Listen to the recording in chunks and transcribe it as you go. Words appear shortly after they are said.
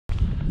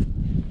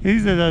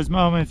These are those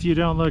moments you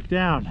don't look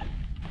down.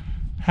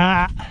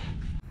 Ha!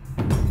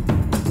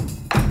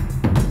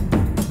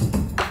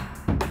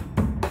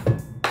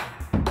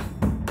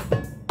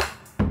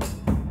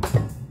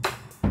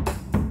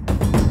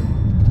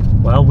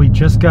 Well, we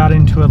just got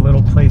into a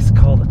little place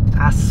called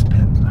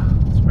Aspen.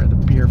 It's where the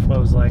beer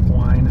flows like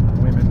wine and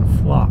the women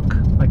flock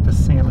like the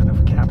salmon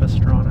of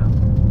Capistrano.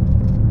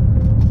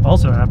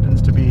 Also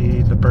happens to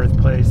be the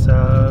birthplace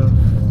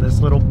of this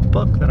little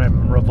book that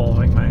I'm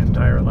revolving my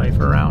entire life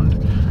around,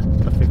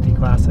 the 50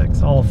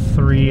 Classics. All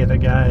three of the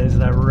guys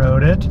that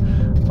wrote it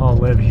all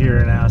live here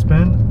in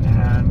Aspen,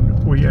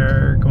 and we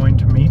are going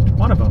to meet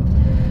one of them.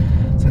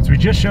 Since we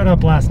just showed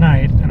up last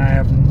night, and I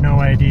have no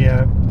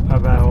idea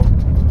about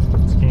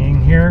skiing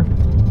here,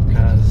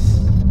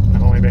 because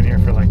I've only been here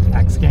for like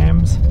X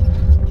Games,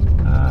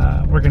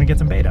 we're gonna get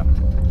some beta,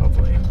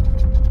 hopefully.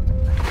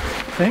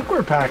 I think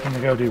we're packing to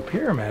go do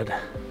Pyramid.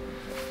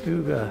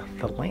 Do the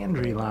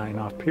Landry Line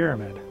off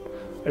Pyramid.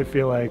 I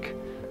feel like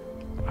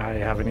I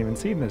haven't even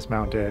seen this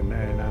mountain,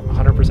 and I'm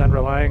 100%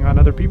 relying on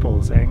other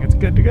people saying it's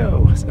good to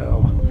go.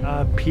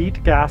 So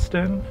Pete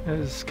Gaston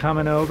is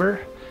coming over.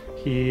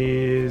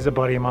 He's a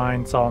buddy of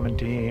mine, Solomon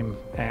team,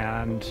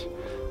 and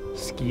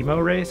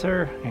skimo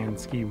racer and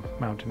ski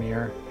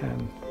mountaineer,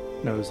 and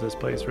knows this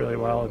place really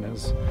well and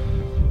is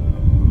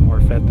more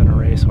fit than a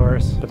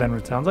racehorse. But then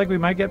it sounds like we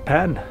might get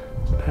Penn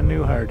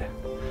Newhard.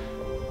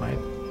 Might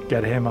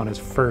get him on his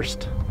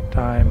first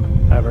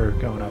time ever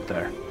going up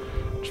there,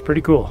 which is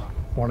pretty cool.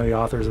 One of the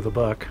authors of the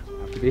book.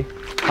 Have to be.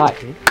 Hi.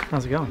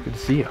 How's it going? Good to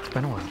see you. It's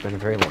been a while. It's been a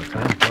very long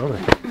time. Totally.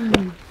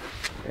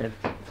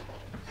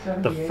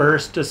 The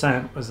first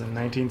descent was in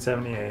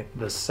 1978.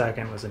 The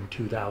second was in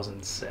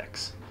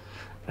 2006.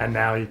 And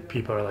now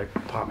people are like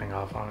popping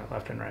off on it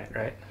left and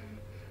right?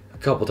 A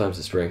couple times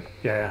this spring.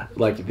 Yeah.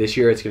 Like this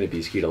year it's going to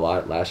be skied a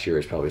lot. Last year it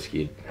was probably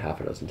skied half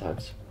a dozen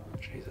times.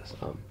 Jesus.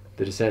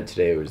 The descent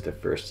today was the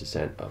first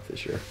descent of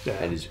this year. Yeah.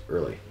 And it's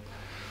early.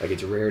 Like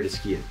it's rare to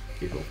ski it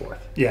April 4th.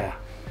 Yeah.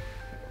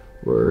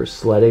 We're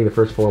sledding the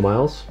first 4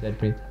 miles. Yeah,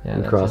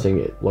 and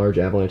crossing a large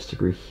avalanche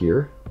debris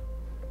here.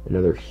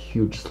 Another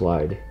huge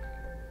slide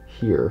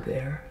here.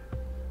 There.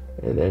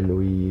 And then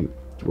we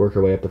work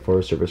our way up the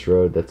Forest Service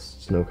Road that's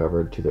snow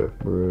covered to the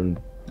Maroon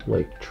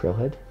Lake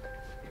Trailhead.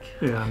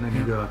 Yeah, and then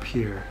you go up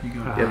here. You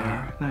go up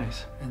there.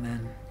 Nice. And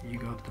then you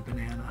go up the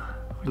banana.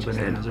 The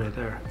banana's right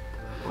there.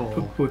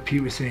 What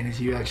Pete was saying is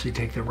you actually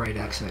take the right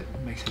exit.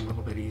 It makes it a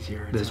little bit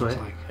easier. This way?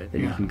 Like. And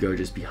then you can go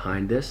just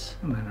behind this.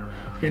 And then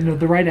around. Yeah, no,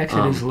 the right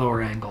exit is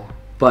lower angle.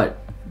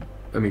 But,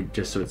 I mean,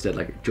 just so it's said,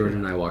 like, Jordan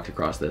and I walked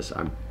across this.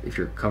 If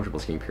you're comfortable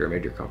skiing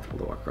Pyramid, you're comfortable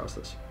to walk across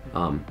this.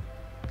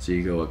 So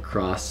you go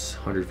across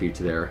 100 feet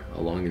to there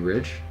along the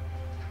ridge.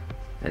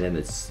 And then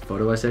this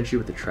photo I sent you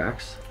with the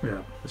tracks.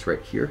 Yeah. It's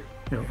right here.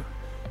 Yeah.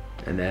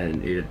 And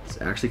then it's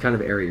actually kind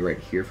of airy right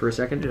here for a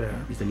second. Yeah.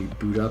 Because then you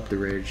boot up the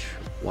ridge,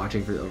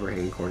 watching for the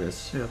overhanging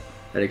cornice. Yeah.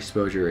 That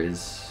exposure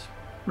is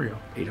real.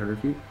 800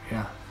 feet.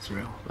 Yeah, it's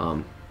real.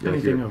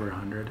 Anything over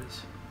 100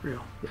 is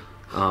real.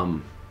 Yeah.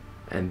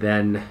 And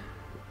then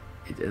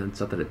it's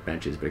not that it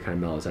benches, but it kind of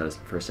mellows out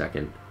for a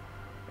second.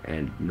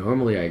 And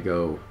normally I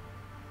go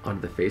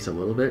onto the face a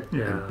little bit,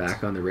 and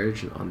back on the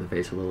ridge and on the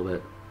face a little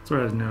bit. That's what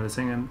I was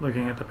noticing, and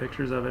looking at the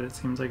pictures of it, it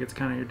seems like it's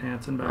kind of you're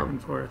dancing back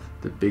and forth.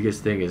 The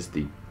biggest thing is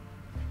the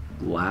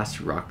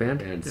last rock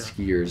band, and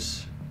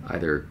skiers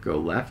either go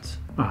left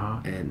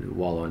and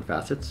wallow in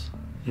facets,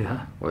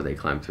 or they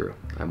climb through.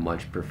 I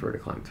much prefer to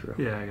climb through.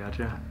 Yeah, I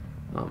gotcha.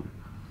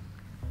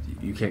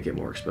 You can't get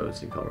more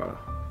exposed in Colorado.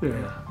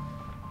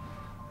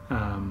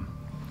 Yeah.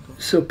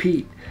 So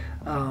Pete,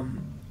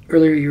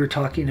 earlier you were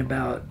talking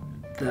about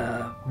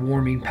the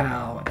warming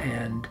POW,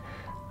 and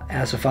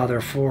as a father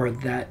of 4,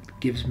 that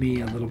gives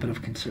me a little bit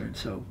of concern.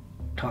 So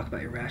talk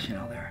about your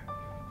rationale there.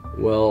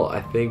 Well,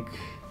 I think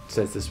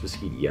since this was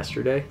skied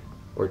yesterday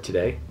or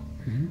today,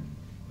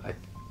 I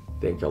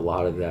think a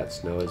lot of that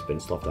snow has been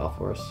sloughed off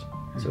for us.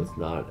 So it's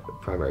not a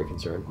primary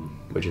concern,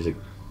 which is a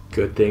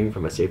good thing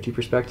from a safety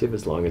perspective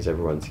as long as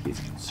everyone skis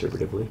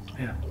conservatively.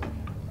 Yeah.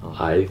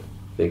 I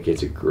think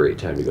it's a great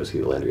time to go ski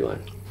the Landry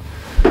Line.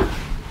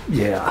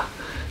 Yeah.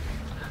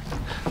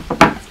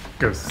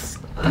 Go ski.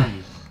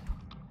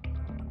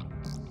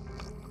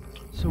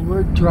 So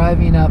we're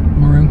driving up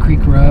Maroon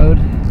Creek Road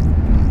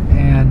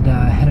and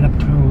headed up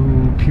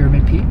to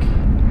Pyramid Peak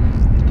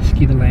to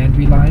ski the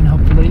Landry Line,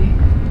 hopefully.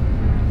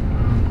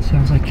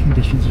 Sounds like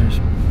conditions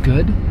are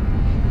good.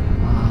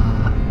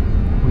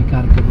 We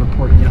got a good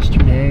report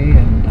yesterday,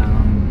 and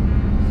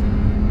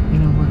you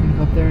know, we're gonna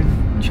go up there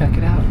and check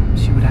it out,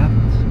 see what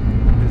happens.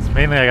 It's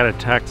mainly I got a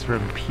text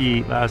from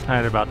Pete last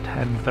night about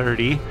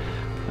 10:30.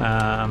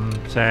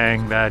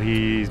 Saying that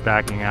he's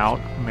backing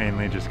out,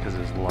 mainly just because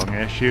of his lung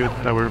issue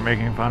that we were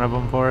making fun of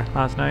him for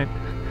last night.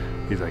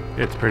 He's like,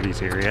 it's pretty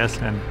serious,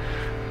 and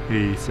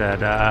he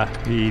said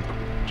he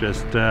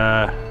just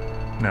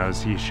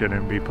knows he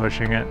shouldn't be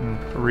pushing it and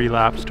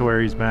relapsed to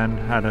where he's been,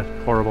 had a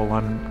horrible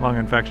lung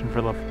infection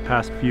for the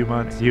past few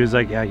months. He was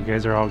like, yeah, you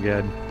guys are all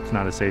good, it's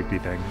not a safety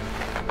thing.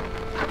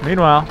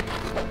 Meanwhile,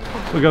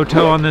 we go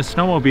tow on this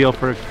snowmobile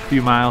for a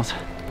few miles.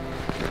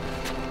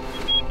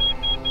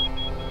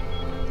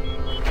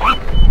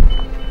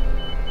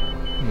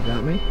 You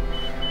got me?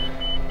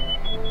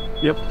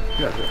 Yep,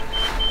 gotcha.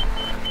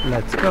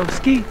 Let's go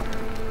ski.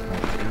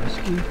 Let's go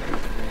ski.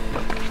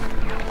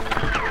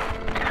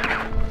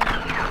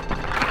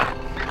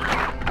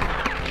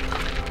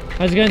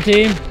 How's it going,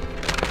 team?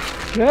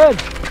 Good.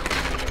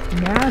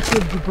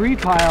 Massive debris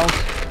piles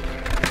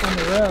on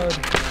the road.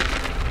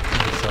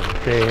 Some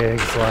big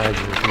slides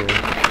here.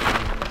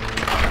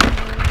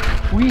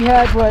 We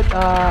had what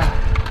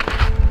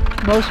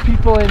most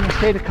people in the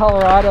state of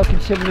Colorado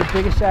consider the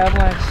biggest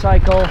avalanche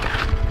cycle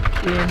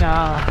in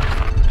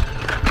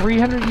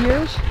 300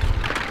 years.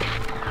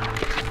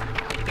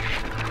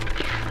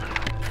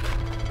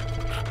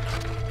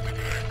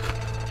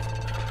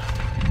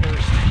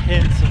 There's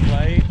hints of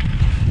light.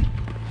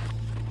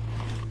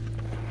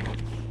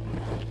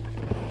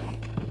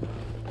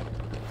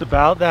 It's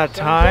about that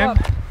time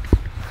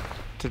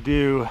to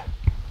do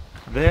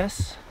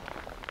this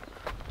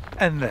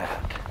and that.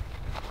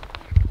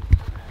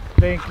 I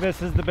think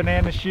this is the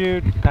banana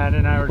chute. Pat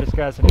and I were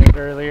discussing it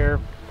earlier.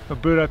 A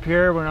boot up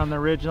here, we're on the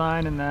ridge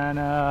line, and then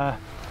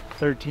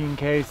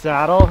 13K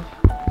saddle,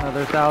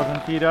 another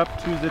 1,000 feet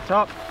up to the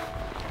top.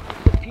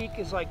 The peak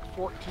is like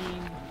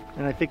 14.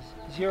 And I think,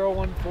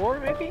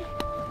 014 maybe?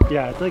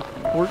 yeah, it's like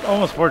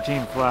almost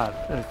 14 flat,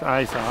 as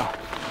I saw.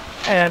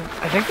 And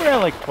I think we're at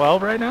like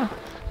 12 right now.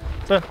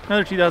 So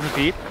another 2,000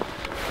 feet,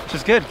 which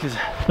is good because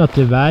Not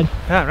too bad.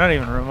 I'm not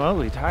even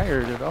remotely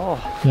tired at all.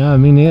 No,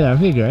 me neither.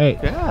 That'd be great.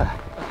 Yeah.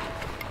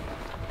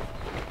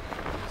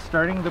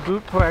 Starting the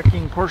boot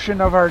packing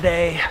portion of our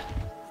day.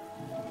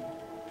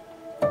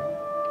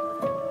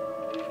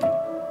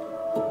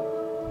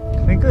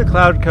 I think the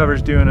cloud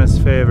cover's doing us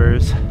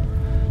favors. I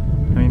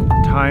mean,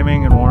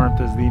 timing and warmth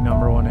is the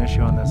 #1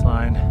 issue on this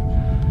line.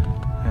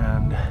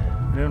 And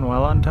we're doing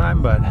well on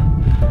time, but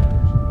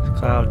the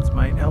clouds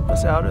might help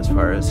us out as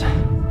far as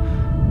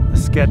the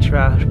sketch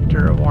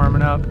factor of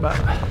warming up, but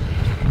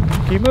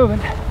keep moving.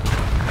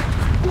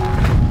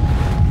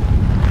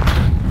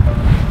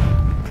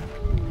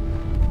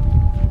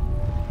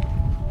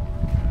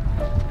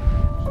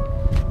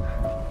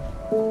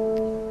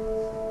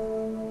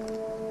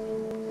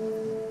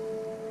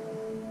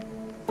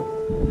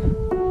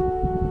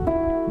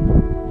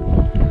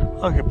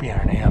 Look at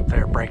Bjarne up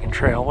there breaking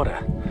trail. What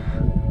a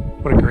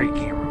great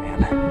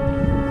cameraman.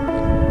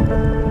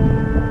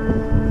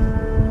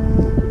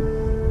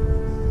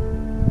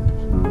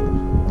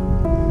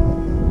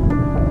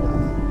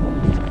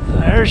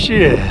 There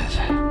she is.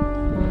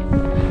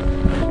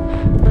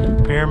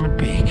 Pyramid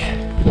Peak.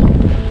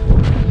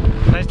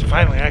 Nice to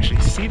finally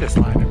actually see this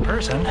line in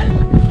person.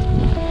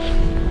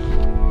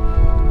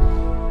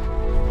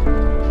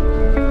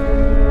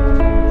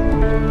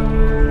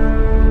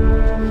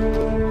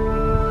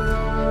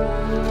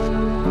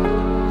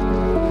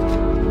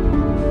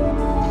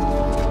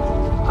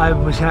 I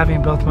was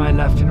having both my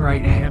left and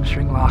right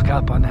hamstring lock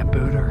up on that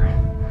booter.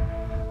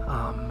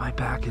 My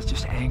back is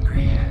just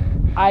angry.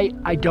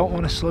 I don't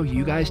want to slow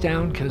you guys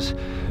down because,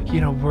 you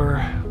know,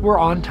 we're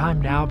on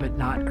time now, but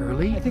not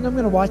early. I think I'm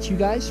gonna watch you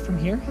guys from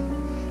here,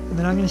 and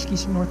then I'm gonna ski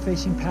some north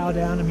facing pow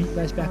down and meet you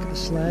guys back at the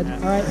sled.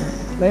 All right,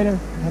 later.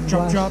 Have a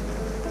blast.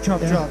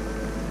 Drop.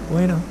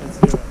 Bueno.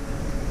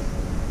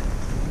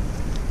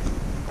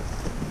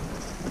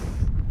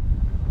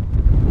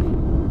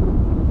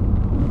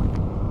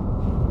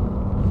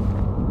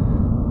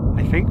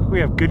 I think we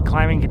have good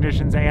climbing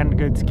conditions and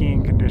good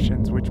skiing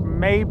conditions, which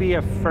may be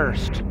a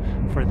first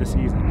for the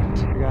season.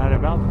 We got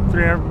about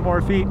 300 more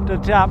feet to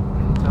the top,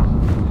 so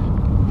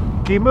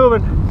keep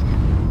moving.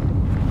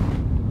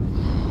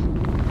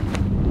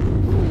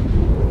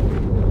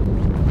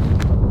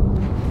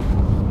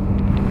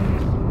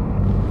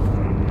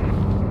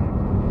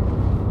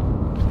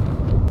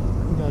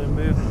 We gotta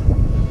move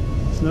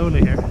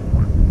slowly here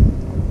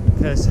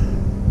because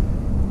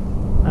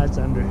that's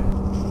under.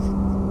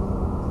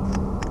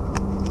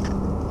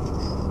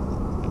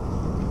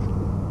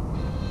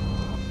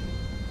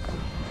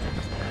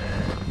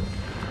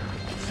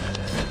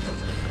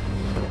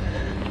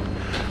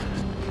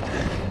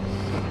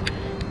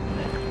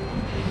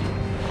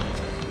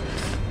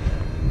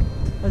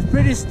 That's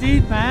pretty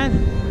steep, man.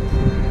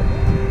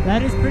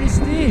 That is pretty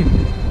steep.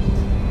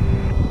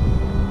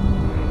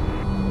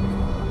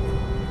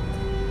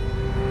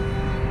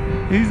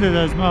 These are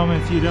those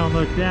moments you don't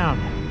look down.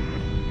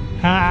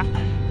 Ha!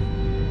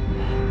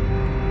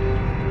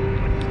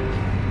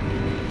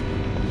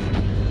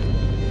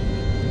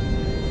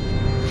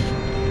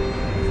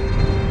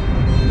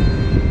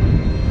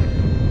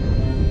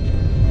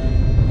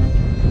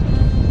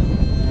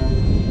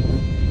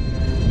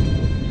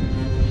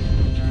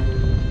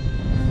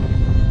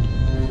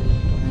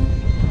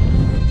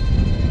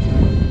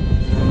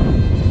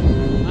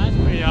 That's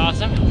pretty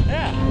awesome.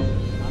 Yeah.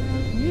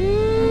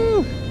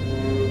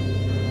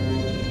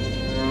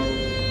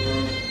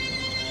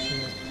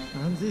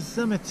 On this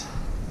summit,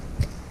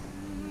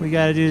 we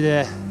gotta do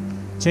the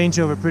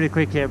changeover pretty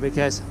quick here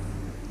because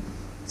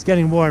it's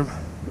getting warm.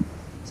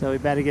 So we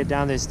better get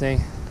down this thing.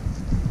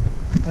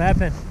 What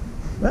happened?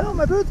 Well,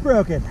 my boot's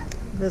broken.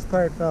 This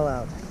part fell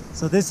out.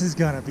 So this is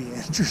gonna be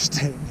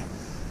interesting.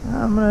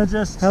 I'm gonna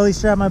just heli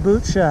strap my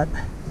boot shut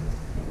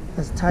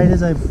as tight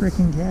as I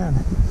freaking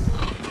can.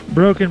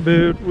 Broken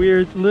boot,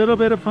 weird, little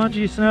bit of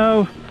punchy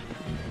snow,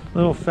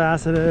 little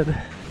faceted,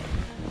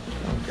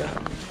 oh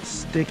god,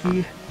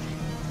 sticky.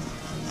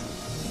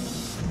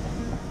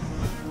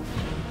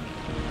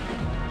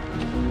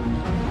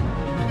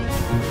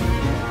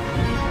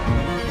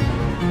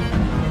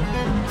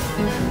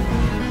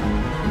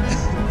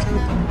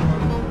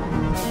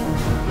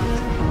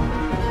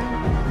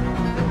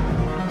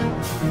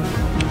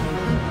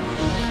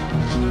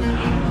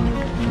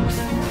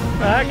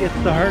 That gets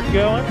the heart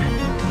going.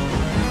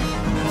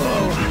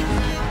 Whoa.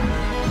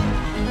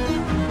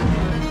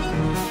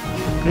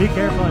 Be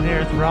careful in here,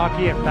 it's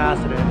rocky and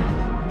faceted.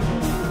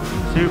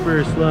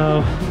 Super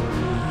slow.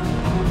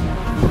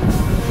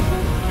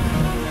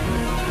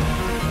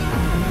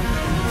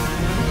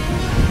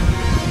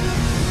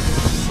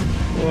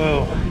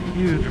 Whoa,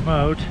 huge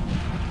moat.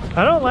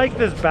 I don't like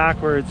this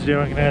backwards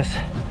doing this,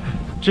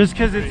 just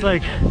because it's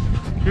like,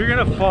 you're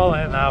gonna fall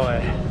in that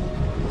way.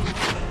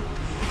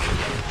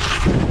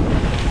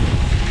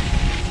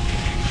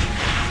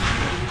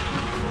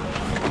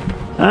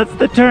 That's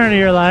the turn of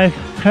your life.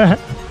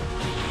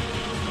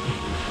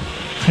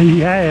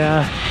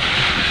 Yeah.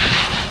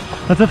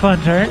 That's a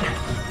fun turn. Can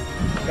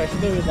I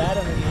stay with that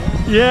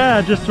underneath?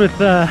 Yeah, just with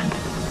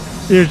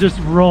you just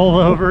roll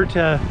over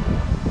to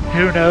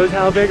who knows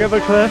how big of a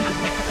cliff.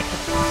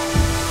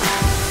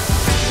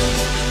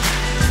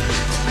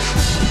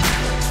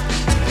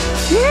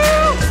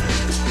 Woo!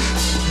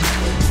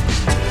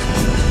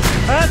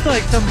 That's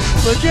like some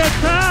legit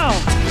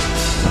pow.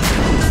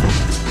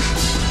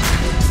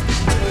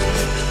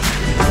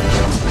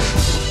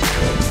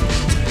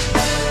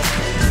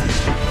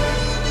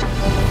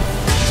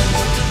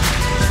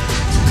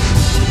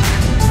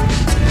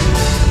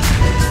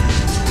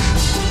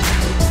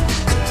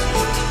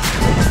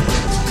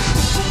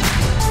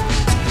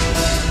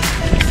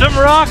 Some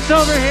rocks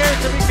over here,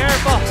 so be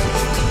careful.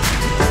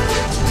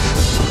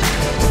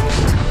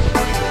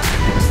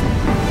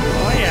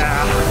 Oh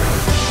yeah.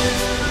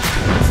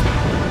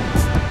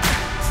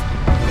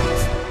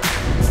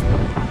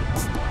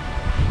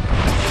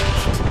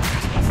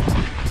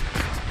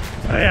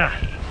 Oh yeah,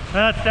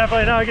 that's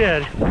definitely not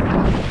good.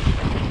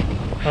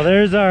 Well,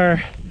 there's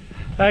our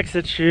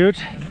exit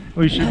chute.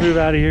 We should move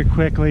out of here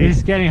quickly.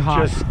 It's getting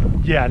hot.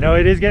 Yeah, no,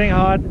 it is getting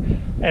hot.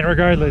 And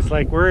regardless,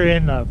 like, we're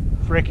in the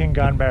freaking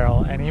gun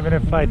barrel, and even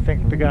if I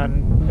think the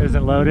gun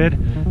isn't loaded, I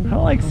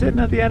don't like sitting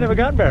at the end of a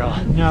gun barrel.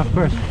 No, of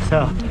course.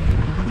 So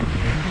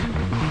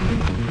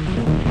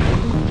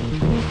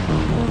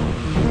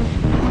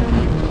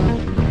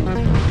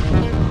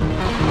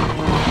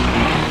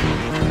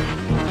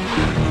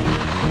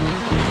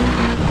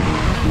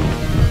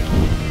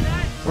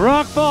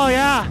rock fall,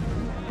 yeah.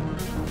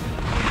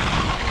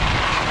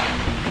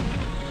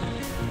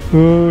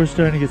 Ooh, we're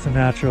starting to get some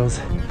naturals.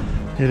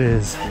 It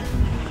is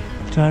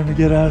time to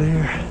get out of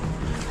here.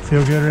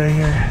 Feel good right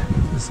here.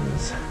 This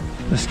is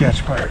the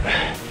sketch part.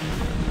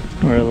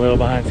 We're a little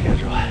behind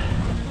schedule.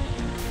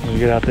 When we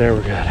get out there,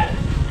 we're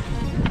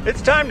good.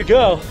 It's time to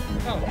go,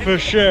 for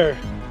sure.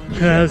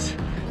 Because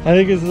I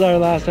think this is our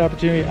last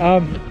opportunity.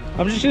 I'm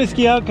just gonna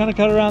ski out, kind of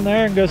cut around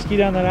there, and go ski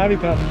down that Abbey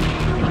path.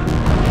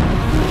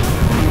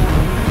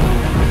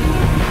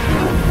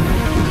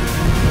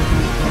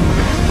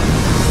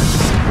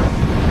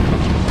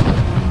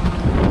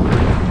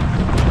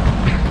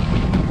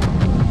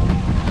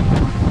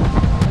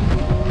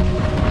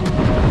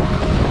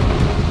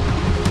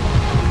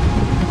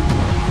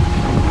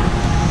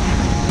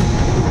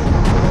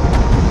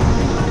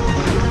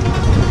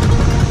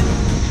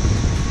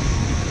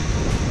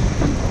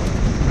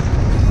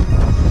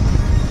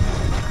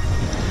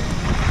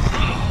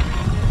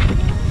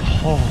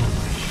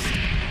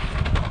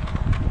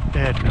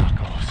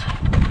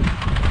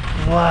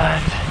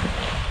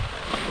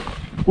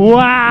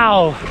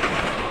 Wow!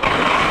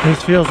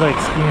 This feels like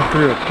skiing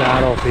through a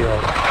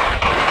battlefield.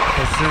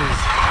 This is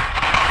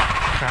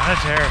kind of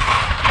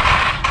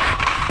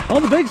terrifying. All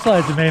the big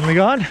slides have mainly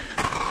gone.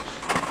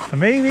 But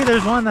maybe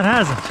there's one that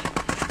hasn't.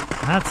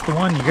 And that's the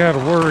one you gotta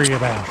worry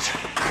about.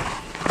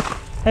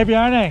 Hey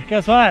Bjarne,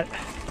 guess what?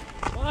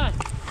 What?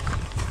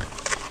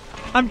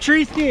 I'm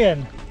tree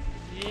skiing.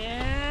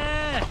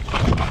 Yeah!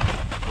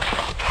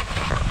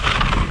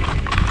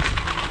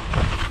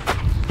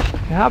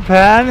 Yeah,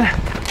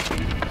 Penn.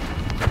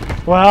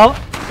 Well,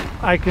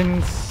 I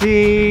can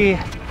see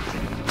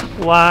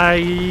why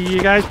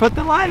you guys put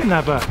the line in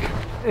that book.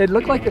 It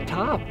looked like the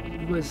top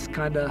was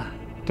kind of...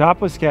 Top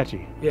was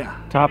sketchy. Yeah.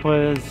 Top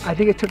was... I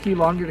think it took you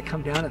longer to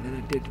come down it than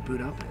it did to boot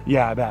up it.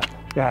 Yeah, I bet.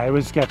 Yeah, it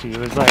was sketchy. It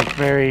was like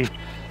very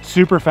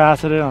super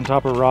faceted on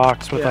top of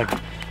rocks with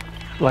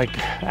like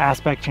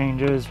aspect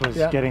changes. Was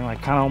getting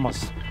like kind of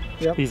almost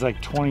these like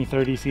 20-30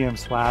 cm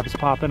slabs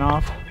popping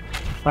off.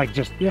 Like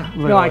just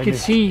no, I could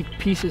see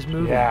pieces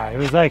moving. Yeah, it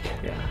was like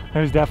it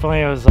was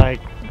definitely, it was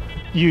like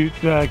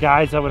the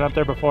guys that went up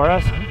there before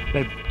us,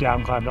 they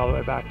down climbed all the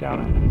way back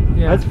down.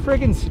 Yeah. That's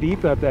freaking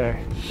steep up there,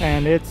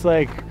 and it's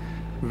like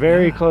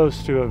very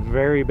close to a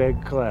very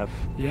big cliff.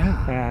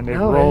 Yeah. And it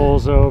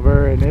rolls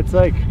over, and it's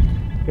like,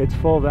 it's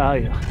full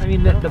value. I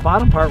mean, the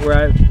bottom part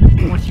where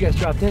once you guys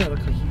dropped in, it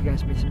looked like you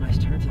guys made some nice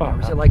turns.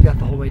 Was it like that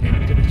the whole way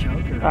down to the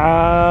choke? Or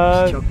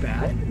was the choke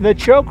bad?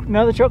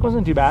 The choke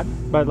wasn't too bad,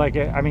 but like,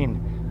 I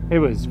mean, it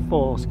was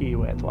full ski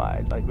width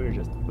wide. Like we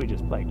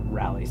just like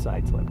rally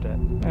side slipped it,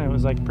 and it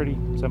was like pretty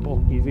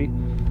simple, easy.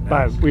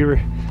 But we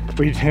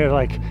did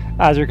like,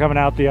 as you're coming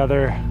out the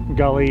other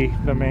gully,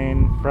 the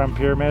main from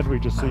Pyramid, we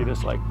just see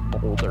this like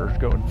boulder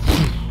going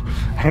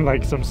and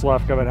like some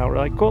slough coming out. We're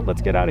like, cool,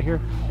 let's get out of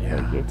here. Yeah.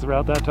 Like, it's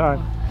about that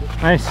time.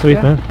 Nice,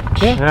 sweet man.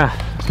 Yeah.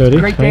 Cody,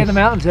 great day in the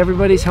mountains.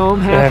 Everybody's home,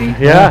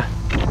 happy. Yeah.